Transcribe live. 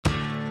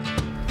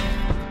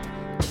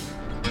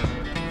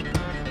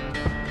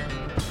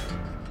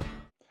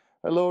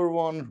Hello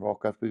everyone,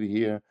 Rock FPV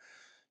here.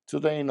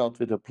 Today not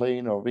with a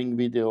plane or wing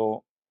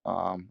video.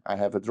 I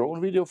have a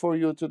drone video for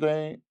you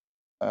today.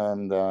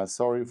 And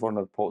sorry for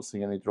not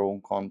posting any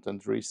drone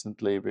content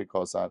recently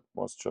because I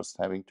was just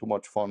having too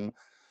much fun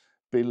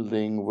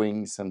building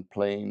wings and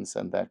planes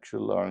and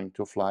actually learning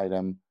to fly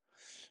them.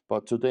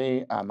 But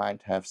today I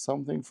might have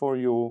something for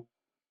you.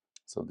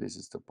 So this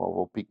is the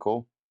Pavo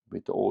Pico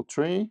with the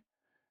O3.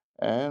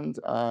 And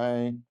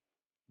I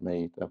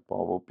made a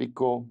Pavo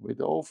Pico with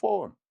the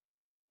O4.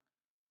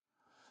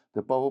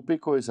 The Pavo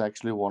Pico is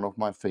actually one of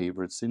my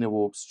favorite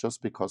cinewhoops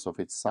just because of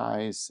its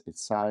size,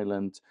 it's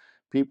silent,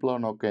 people are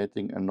not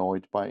getting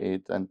annoyed by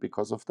it, and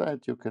because of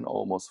that you can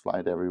almost fly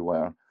it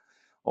everywhere.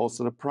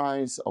 Also the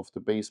price of the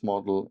base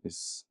model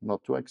is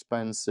not too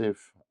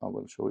expensive, I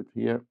will show it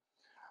here,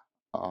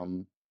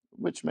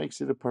 which makes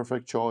it a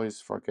perfect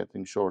choice for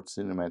getting short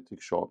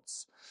cinematic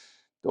shots.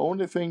 The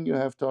only thing you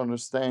have to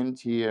understand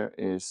here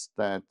is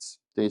that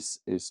this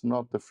is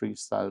not a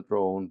freestyle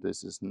drone,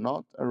 this is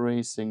not a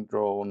racing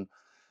drone,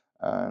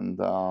 and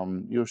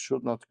you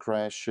should not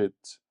crash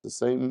it. The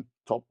same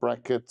top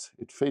bracket,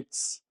 it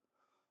fits.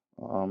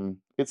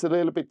 It's a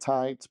little bit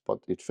tight, but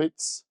it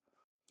fits.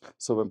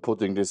 So when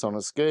putting this on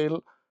a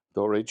scale,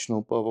 the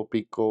original Pavo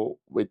Pico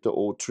with the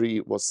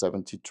O3 was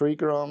 73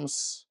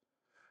 grams,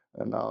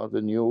 and now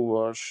the new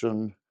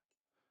version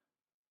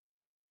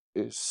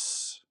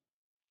is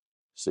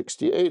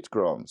 68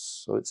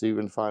 grams. So it's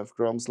even 5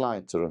 grams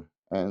lighter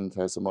and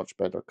has a much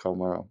better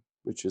camera,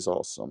 which is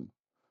awesome.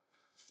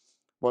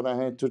 What I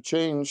had to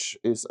change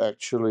is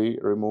actually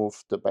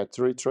remove the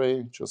battery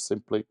tray, just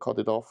simply cut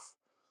it off,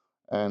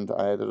 and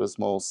I added a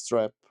small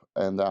strap,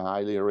 and I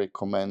highly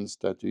recommend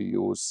that you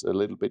use a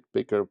little bit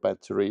bigger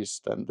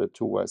batteries than the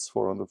 2S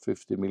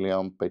 450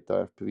 mAh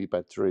beta FPV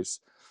batteries.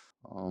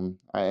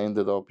 I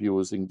ended up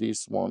using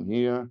this one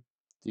here.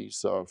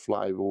 These are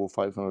Flywo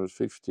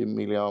 550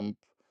 mAh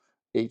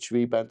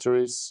HV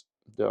batteries.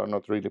 They are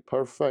not really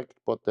perfect,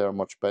 but they are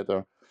much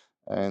better,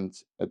 and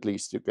at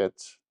least you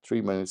get 3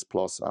 minutes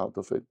plus out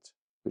of it,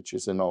 which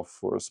is enough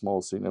for a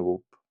small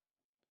cinewhoop.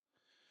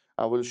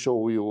 I will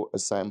show you a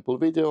sample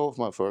video of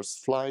my first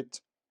flight.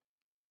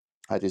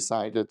 I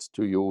decided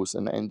to use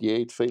an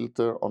ND8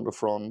 filter on the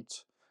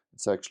front.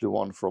 It's actually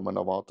one from an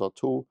Avatar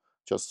 2,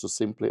 just to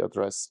simply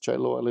address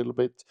cello a little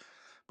bit.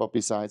 But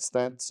besides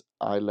that,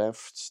 I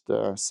left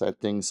the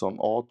settings on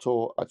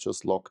auto. I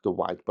just locked the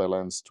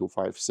Whitebalance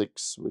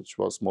 256, which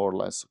was more or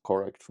less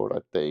correct for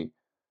that day.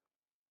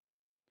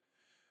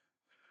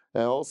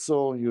 I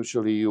also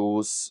usually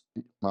use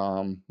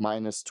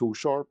 -2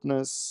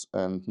 sharpness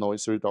and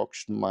noise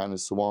reduction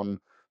 -1,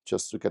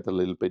 just to get a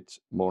little bit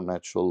more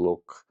natural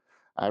look.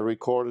 I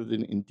recorded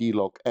in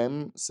D-Log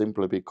M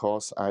simply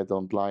because I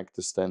don't like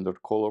the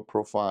standard color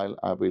profile.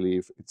 I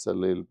believe it's a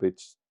little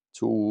bit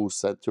too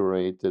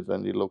saturated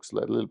and it looks a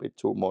little bit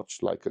too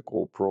much like a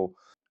GoPro.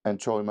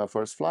 Enjoy my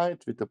first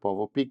flight with the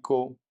Pavo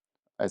Pico.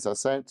 As I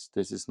said,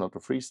 this is not a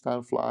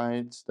freestyle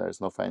flight,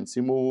 there's no fancy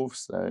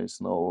moves, there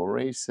is no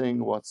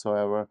racing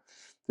whatsoever.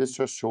 This is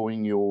just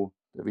showing you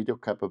the video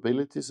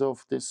capabilities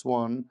of this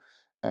one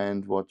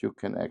and what you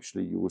can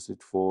actually use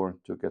it for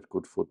to get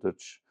good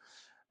footage.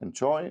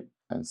 Enjoy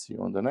and see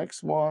you on the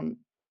next one.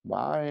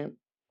 Bye.